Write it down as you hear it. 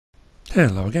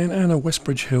Hello again, and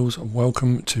Westbridge Hills.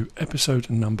 Welcome to episode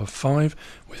number 5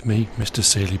 with me, Mr.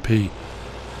 Sealy P.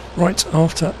 Right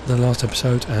after the last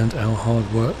episode and our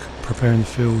hard work preparing the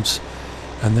fields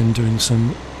and then doing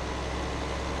some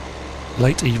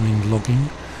late evening logging,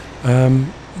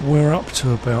 we're up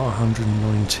to about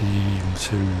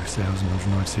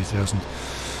 192,000.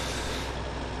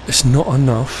 It's not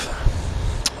enough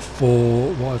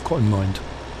for what I've got in mind.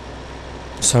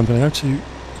 So I'm going to go to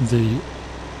the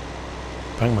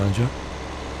bank manager,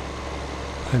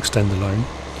 extend the loan.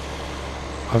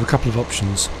 I have a couple of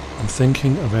options. I'm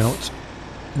thinking about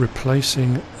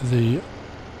replacing the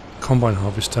combine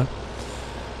harvester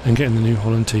and getting the New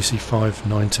Holland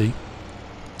TC590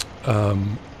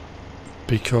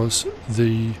 because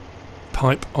the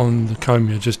pipe on the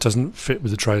comia just doesn't fit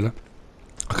with the trailer.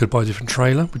 I could buy a different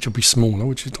trailer which will be smaller,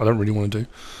 which I don't really want to do.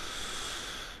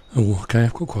 Oh, okay,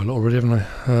 I've got quite a lot already, haven't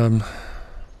I?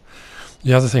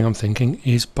 The other thing I'm thinking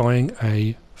is buying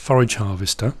a forage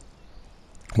harvester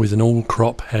with an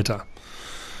all-crop header,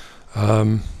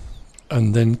 and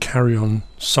then carry on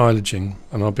silaging,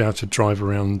 and I'll be able to drive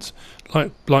around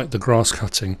like the grass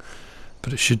cutting,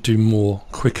 but it should do more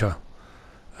quicker.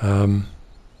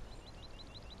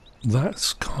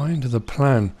 That's kind of the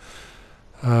plan.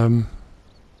 That's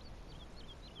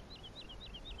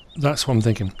what I'm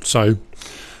thinking. So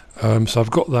I've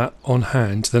got that on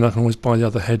hand. Then I can always buy the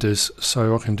other headers,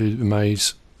 so I can do the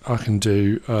maize. I can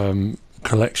do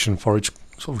collection, forage,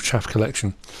 sort of chaff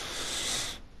collection.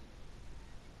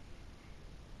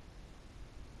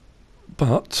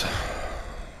 But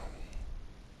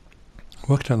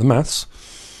working out the maths,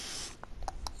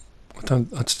 I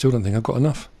still don't think I've got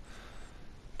enough.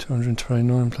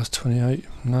 229 plus 28.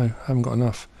 No, I haven't got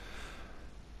enough.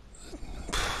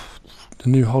 The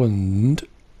New Holland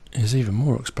is even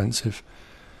more expensive,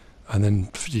 and then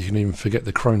you can even forget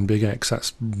the Krone Big X.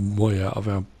 That's way out of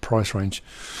our price range.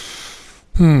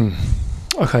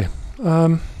 Okay.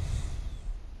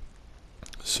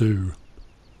 So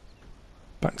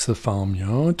back to the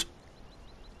farmyard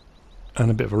and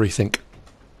a bit of a rethink.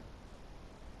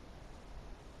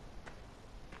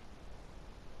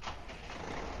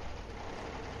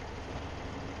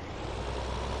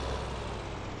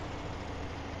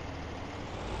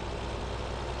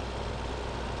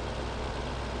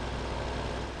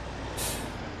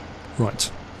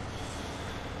 Right,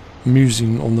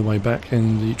 musing on the way back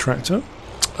in the tractor.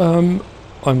 I'm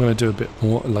going to do a bit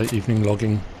more late evening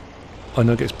logging. I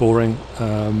know it gets boring.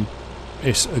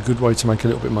 It's a good way to make a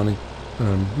little bit of money.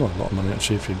 Well, a lot of money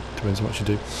actually, if it depends on what you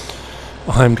do.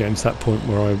 I am getting to that point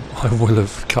where I will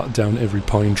have cut down every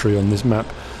pine tree on this map.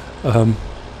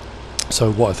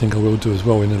 So what I think I will do as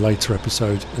well in a later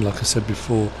episode, like I said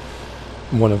before,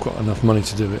 when I've got enough money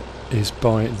to do it, is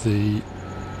buy the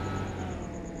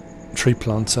tree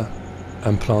planter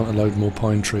and plant a load more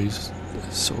pine trees.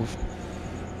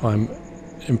 I'm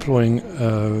employing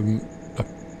a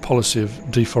policy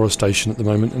of deforestation at the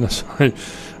moment, and so I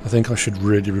think I should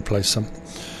really replace some.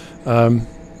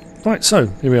 Right, so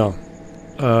here we are.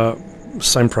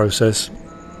 Same process,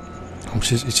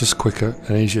 which is, it's just quicker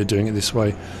and easier doing it this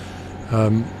way.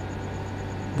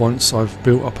 Once I've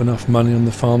built up enough money on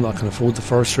the farm that I can afford the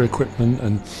forestry equipment,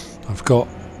 and I've got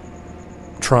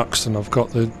trucks and I've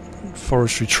got the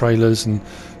forestry trailers, and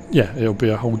yeah, it'll be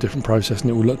a whole different process, and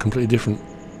it will look completely different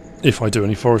if I do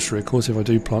any forestry, of course, if I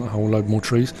do plant a whole load more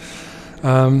trees.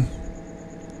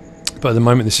 But at the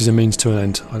moment this is a means to an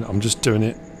end. I'm just doing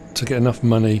it to get enough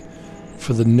money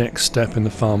for the next step in the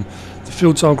farm. The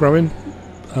fields are growing.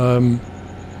 I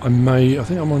think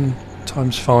I'm on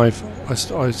 ×5. I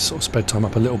sort of sped time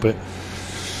up a little bit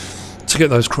to get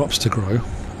those crops to grow.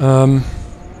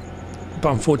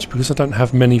 But unfortunately, because I don't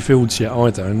have many fields yet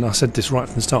either, and I said this right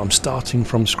from the start, I'm starting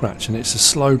from scratch, and it's a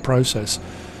slow process.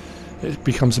 It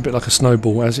becomes a bit like a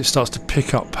snowball. As it starts to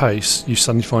pick up pace, you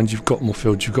suddenly find you've got more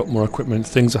fields, you've got more equipment,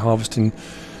 things are harvesting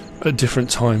at different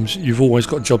times, you've always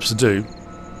got jobs to do.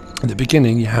 At the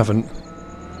beginning, you haven't.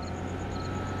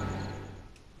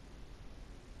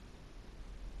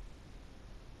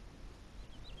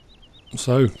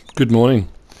 So, good morning.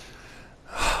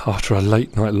 After a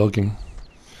late night logging,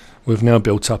 we've now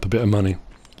built up a bit of money.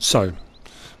 So,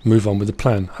 move on with the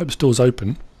plan. Hope the store's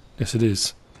open. Yes, it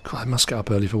is. God, I must get up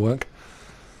early for work.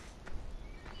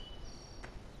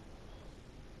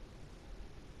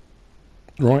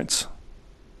 Right.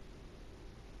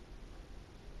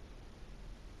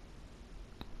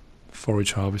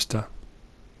 Forage harvester.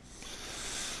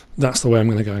 That's the way I'm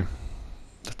going to go.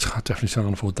 I definitely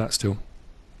can't afford that still.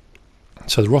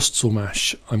 So the Rostzel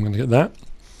mash, I'm going to get that.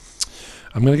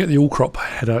 I'm going to get the all crop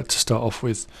header to start off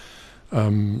with.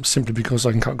 simply because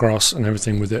I can cut grass and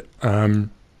everything with it.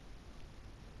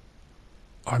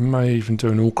 I may even do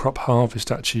an all crop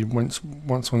harvest actually once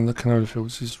one of the canola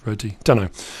fields is ready. Don't know.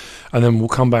 And then we'll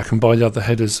come back and buy the other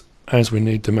headers as we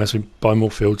need them, as we buy more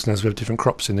fields and as we have different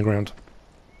crops in the ground.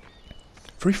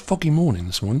 Very foggy morning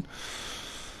this morning.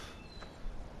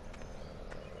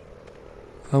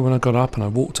 When I got up and I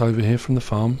walked over here from the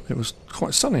farm, it was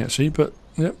quite sunny actually, but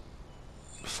yep,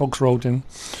 fog's rolled in.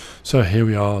 So here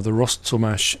we are, the Rostel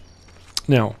mash.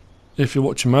 Now, if you're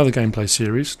watching my other gameplay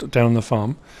series down on the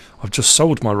farm, I've just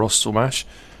sold my Rostel mash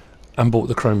and bought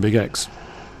the Chrome Big X.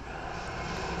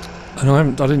 And I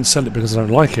didn't sell it because I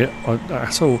don't like it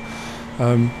at all.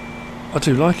 I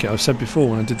do like it. I've said before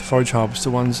when I did the forage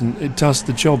harvester ones, and it does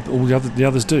the job all the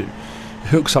others do. It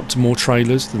hooks up to more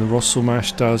trailers than the Rostel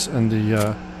mash does, and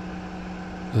the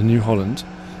New Holland.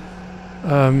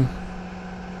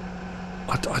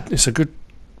 It's a good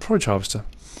forage harvester.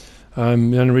 The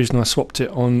only reason I swapped it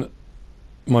on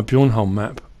my Bjornholm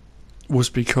map was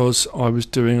because I was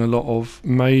doing a lot of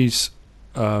maize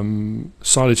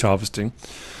silage harvesting,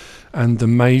 and the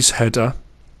maize header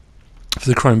for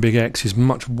the Chrome Big X is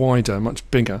much wider, much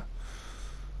bigger.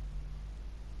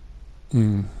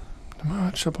 Should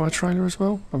I buy a trailer as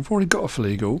well? I've already got a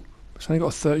Fleagle. It's only got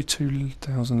a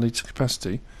 32,000 litre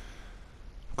capacity.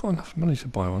 I've got enough money to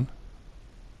buy one.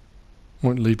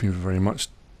 Won't leave me with very much,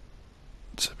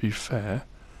 to be fair.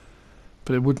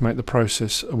 But it would make the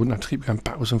process, I wouldn't have to keep going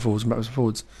backwards and forwards and backwards and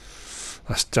forwards.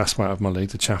 That's way out of my league,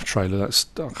 the chaff trailer. I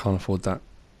can't afford that.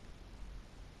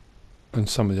 And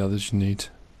some of the others you need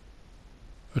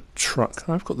a truck.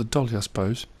 I've got the dolly, I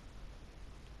suppose.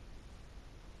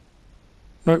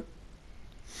 Nope.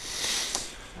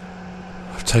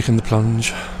 I've taken the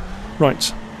plunge. Right,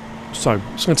 so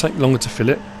it's going to take longer to fill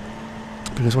it,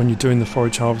 because when you're doing the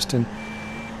forage harvesting,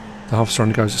 the harvester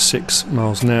only goes at 6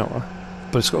 miles an hour,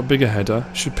 but it's got a bigger header,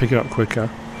 should pick it up quicker.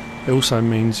 It also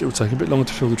means it will take a bit longer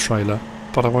to fill the trailer,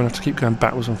 but I won't have to keep going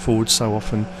backwards and forwards so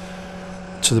often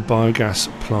to the biogas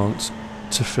plant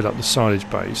to fill up the silage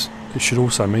bays. It should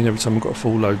also mean every time I've got a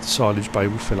full load, the silage bay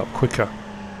will fill up quicker.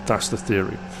 That's the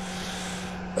theory.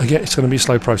 Again, it's going to be a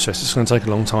slow process. It's going to take a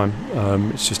long time.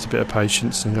 It's just a bit of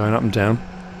patience and going up and down.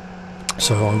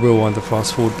 So I will either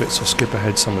fast forward bits or skip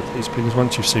ahead some of these, because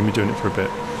once you've seen me doing it for a bit,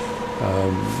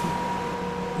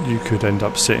 you could end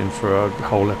up sitting for a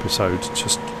whole episode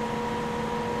just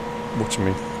watching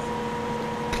me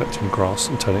collecting grass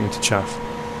and turning it into chaff.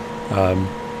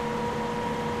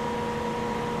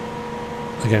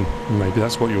 Again, maybe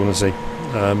that's what you want to see.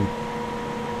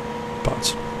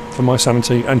 But for my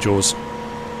sanity and yours,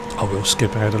 I will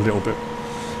skip ahead a little bit.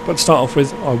 But to start off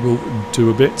with, I will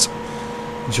do a bit,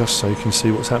 just so you can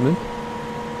see what's happening.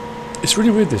 It's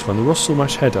really weird, this one. The Rostel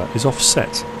mash header is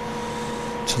offset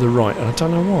to the right, and I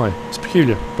don't know why. It's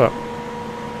peculiar, but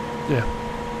yeah.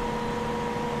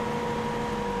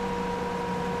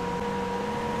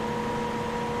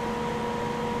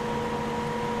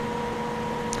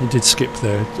 You did skip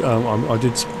there. I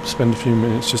did spend a few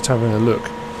minutes just having a look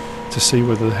to see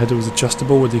whether the header was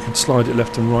adjustable, whether you could slide it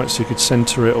left and right so you could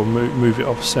centre it or move it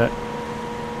offset.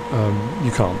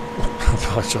 You can't.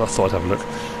 I thought I'd have a look.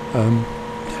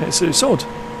 Yeah, it's odd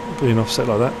being offset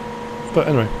like that, but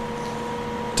anyway,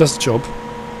 does the job.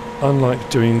 Unlike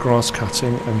doing grass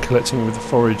cutting and collecting it with a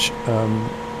forage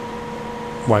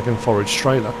wagon, forage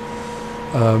trailer,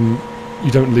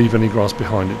 you don't leave any grass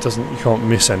behind. It doesn't. You can't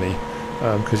miss any,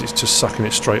 because it's just sucking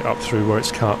it straight up through where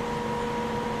it's cut,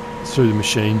 through the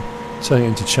machine, turning it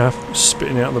into chaff,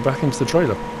 spitting it out the back into the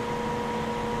trailer.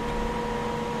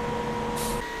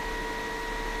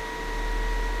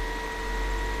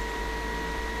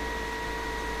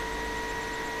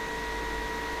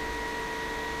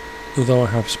 Although I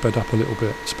have sped up a little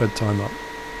bit, sped time up.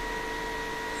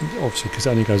 Obviously, because it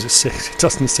only goes at 6, it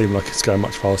doesn't seem like it's going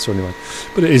much faster anyway.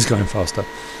 But it is going faster.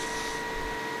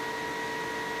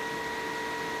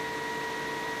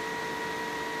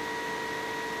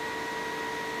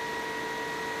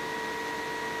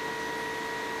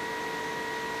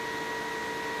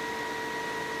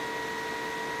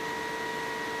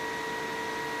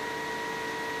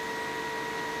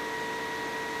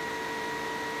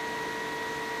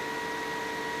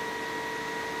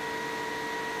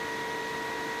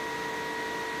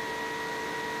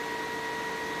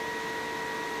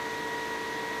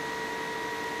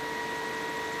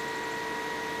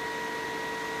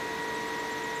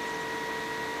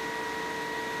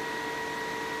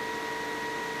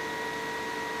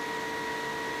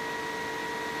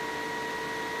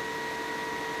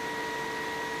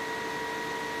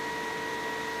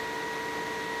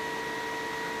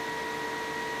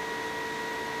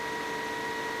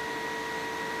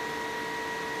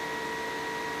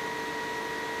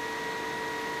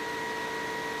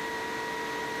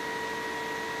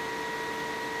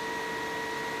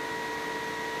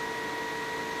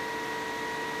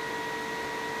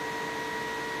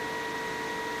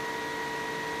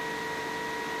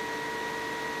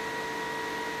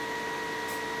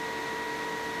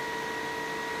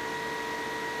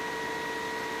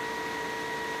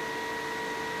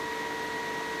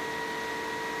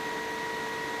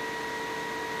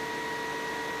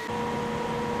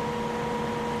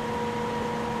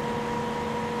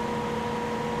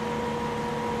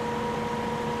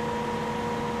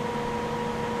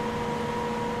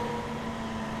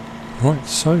 Right,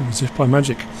 so as if by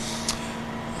magic,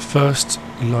 first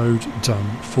load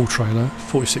done, full trailer,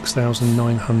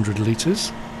 46,900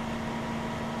 litres.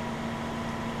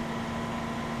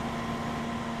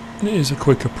 It is a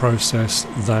quicker process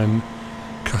than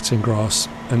cutting grass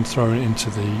and throwing it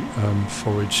into the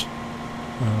forage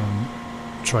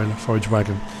trailer, forage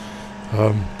wagon,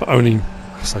 but only,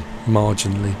 I say,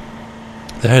 marginally.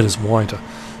 The header's wider,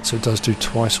 so it does do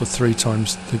twice or three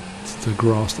times the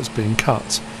grass that's being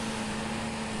cut.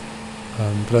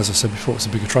 But as I said before, it's a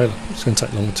bigger trailer. It's going to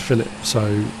take longer to fill it, so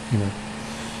you know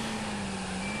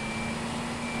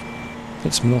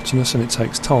it's monotonous and it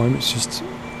takes time. It's just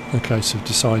a case of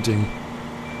deciding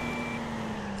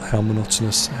how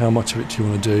monotonous, how much of it do you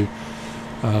want to do.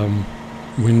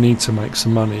 We need to make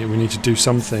some money. We need to do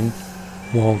something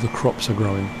while the crops are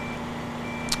growing.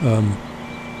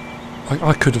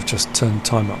 I could have just turned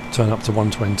time up, turn up to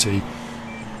 120,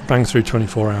 bang through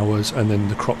 24 hours, and then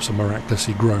the crops are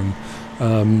miraculously grown.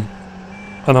 And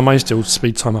I may still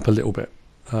speed time up a little bit.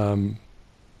 I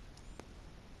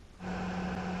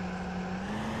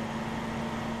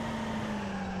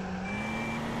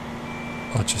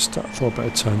just thought I'd better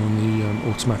turn on the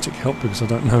automatic help because I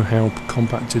don't know how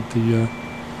compacted the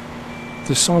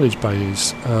silage bay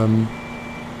is.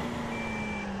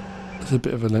 It's a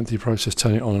bit of a lengthy process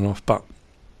turning it on and off, but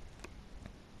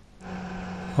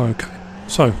okay.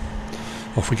 So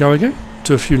off we go again.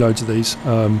 Do a few loads of these.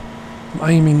 I'm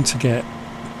aiming to get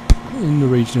in the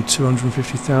region of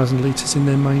 250,000 litres in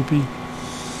there, maybe.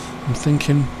 I'm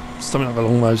thinking something like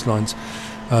along those lines.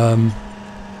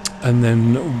 And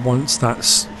then once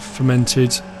that's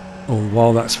fermented, or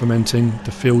while that's fermenting,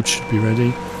 the field should be ready.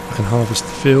 I can harvest the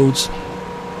fields,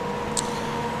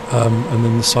 and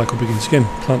then the cycle begins again.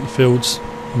 Plant the fields.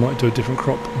 I might do a different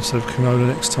crop instead of canola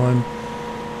next time.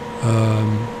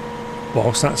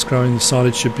 Whilst that's growing, the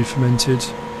silage should be fermented,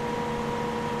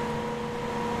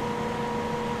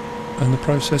 and the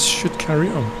process should carry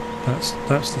on.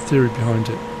 That's the theory behind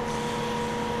it.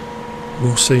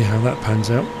 We'll see how that pans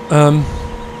out.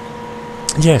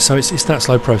 Yeah, so it's that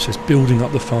slow process, building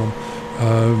up the farm,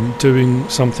 doing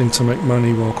something to make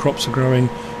money while crops are growing.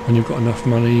 When you've got enough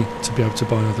money to be able to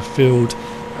buy another field,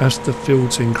 as the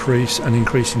fields increase and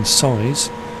increase in size,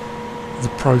 the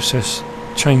process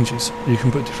changes. You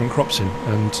can put different crops in,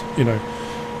 and you know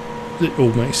it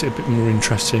all makes it a bit more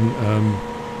interesting.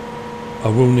 I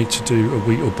will need to do a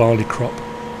wheat or barley crop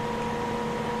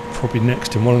probably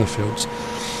next in one of the fields,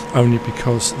 only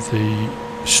because the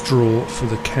straw for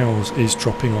the cows is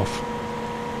dropping off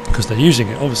because they're using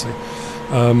it, obviously.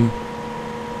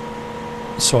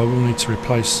 So I will need to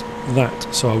replace that.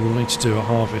 So I will need to do a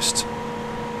harvest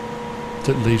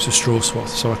that leaves a straw swath,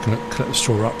 so I can collect the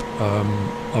straw up.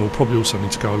 I will probably also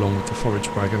need to go along with the forage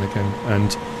wagon again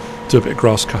and do a bit of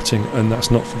grass cutting, and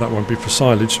that won't be for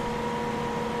silage.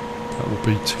 That will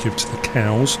be to give to the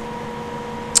cows.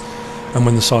 And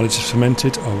when the silage is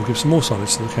fermented, I will give some more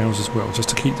silage to the cows as well, just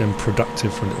to keep them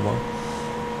productive for a little while.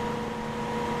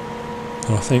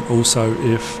 And I think also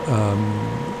if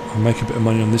I make a bit of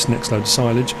money on this next load of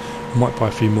silage, I might buy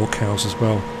a few more cows as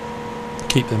well,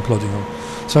 keep them plodding on.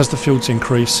 So as the fields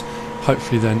increase,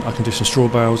 hopefully then I can do some straw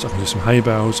bales, I can do some hay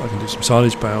bales, I can do some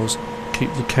silage bales,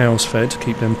 keep the cows fed,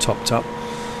 keep them topped up,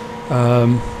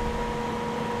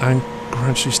 and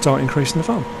gradually start increasing the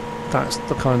farm. That's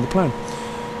the kind of the plan.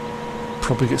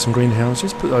 Probably get some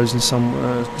greenhouses, put those in some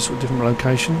sort of different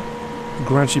location,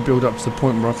 gradually build up to the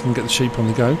point where I can get the sheep on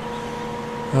the go,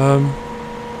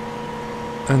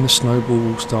 and the snowball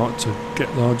will start to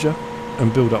get larger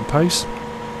and build up pace.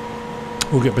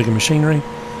 We'll get bigger machinery,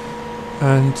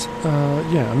 and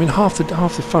yeah, I mean half the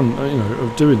fun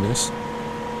of doing this,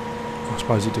 I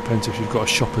suppose it depends if you've got a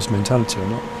shopper's mentality or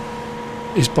not,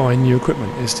 is buying new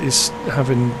equipment. Is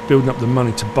building up the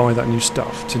money to buy that new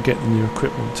stuff, to get the new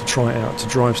equipment, to try it out, to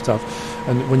drive stuff.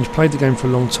 And when you've played the game for a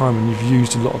long time and you've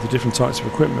used a lot of the different types of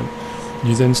equipment,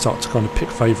 you then start to kind of pick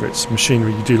favourites,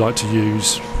 machinery you do like to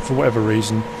use for whatever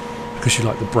reason, because you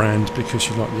like the brand, because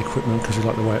you like the equipment, because you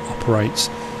like the way it operates.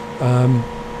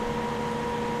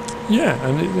 Yeah,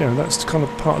 and that's kind of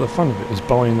part of the fun of it, is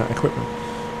buying that equipment.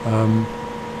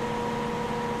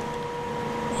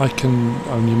 I can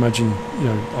only imagine,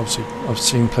 obviously I've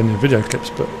seen plenty of video clips,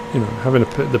 but having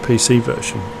the PC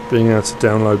version, being able to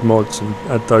download mods and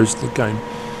add those to the game,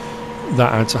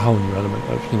 that adds a whole new element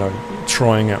of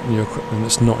trying out new equipment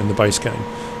that's not in the base game.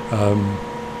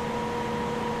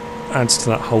 Adds to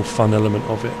that whole fun element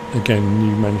of it. Again,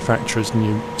 new manufacturers,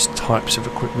 new types of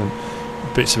equipment,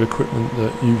 bits of equipment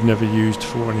that you've never used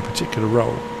for any particular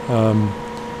role.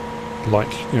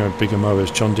 Like bigger mowers,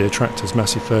 John Deere tractors,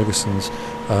 Massey Fergusons,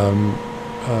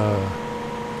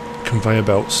 conveyor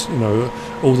belts, you know,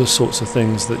 all the sorts of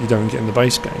things that you don't get in the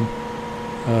base game.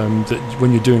 That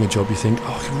when you're doing a job, you think,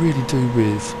 oh, I could really do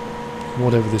with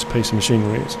whatever this piece of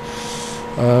machinery is.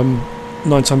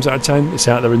 9 times out of 10, it's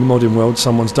out there in the modding world.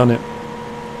 Someone's done it.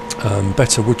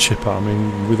 Better wood chipper. I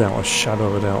mean, without a shadow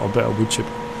of a doubt, a better wood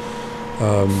chipper.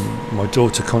 My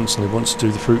daughter constantly wants to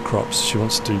do the fruit crops. She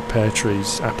wants to do pear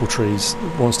trees, apple trees.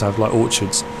 Wants to have like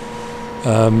orchards.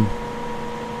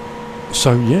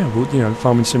 So yeah, well, you know,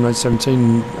 Farming Simulator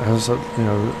 17 has a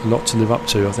lot to live up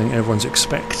to. I think everyone's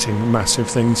expecting massive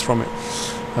things from it.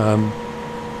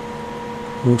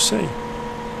 We'll see.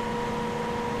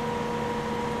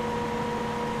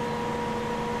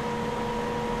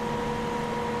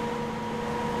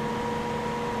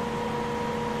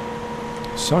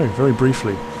 So very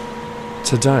briefly,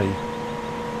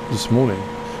 this morning,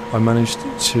 I managed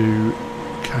to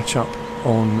catch up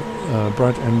on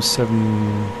Brad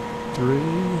M73. I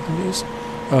think it is.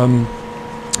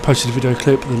 Posted a video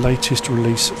clip, the latest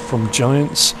release from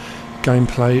Giants,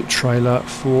 gameplay trailer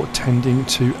for Tending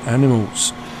to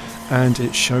Animals, and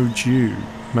it showed you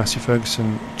Massey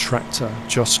Ferguson tractor,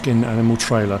 Joskin animal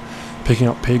trailer, picking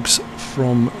up pigs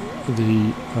from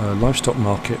the livestock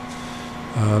market.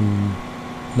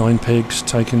 9 pigs,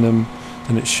 taking them.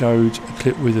 Then it showed a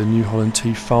clip with a New Holland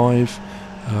T5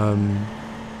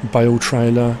 bale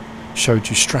trailer, showed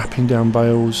you strapping down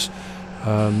bales,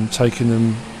 taking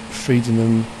them, feeding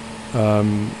them,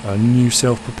 a new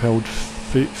self-propelled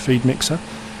feed mixer,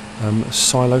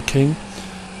 Silo King.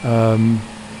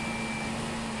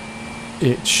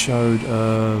 It showed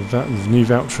the new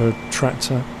Valtra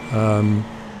tractor.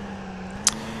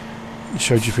 It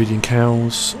showed you feeding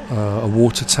cows, a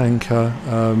water tanker,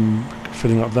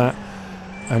 filling up that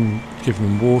and giving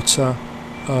them water.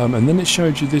 And then it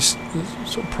showed you this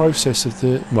sort of process of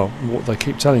what they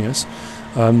keep telling us,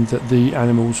 that the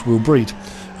animals will breed,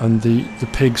 and the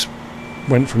pigs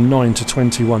went from 9 to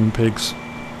 21 pigs,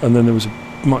 and then there was a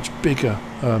much bigger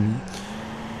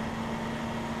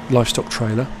livestock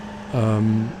trailer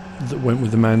that went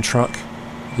with the man truck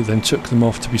that then took them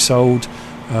off to be sold.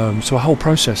 So a whole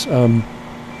process, and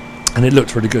it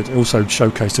looked really good. It also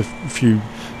showcased a few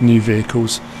new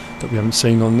vehicles that we haven't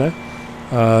seen on there.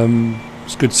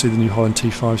 It's good to see the New Holland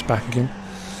T5s back again.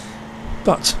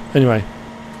 But anyway,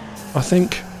 I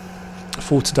think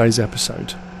for today's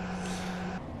episode,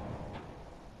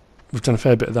 we've done a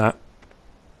fair bit of that.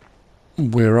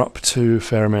 We're up to a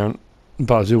fair amount,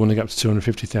 but I do want to get up to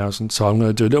 250,000, so I'm going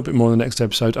to do a little bit more in the next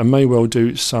episode. I may well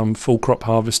do some full crop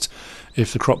harvest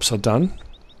if the crops are done.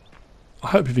 I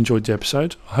hope you've enjoyed the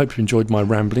episode. I hope you've enjoyed my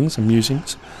ramblings and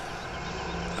musings.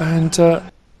 And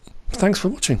thanks for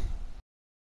watching.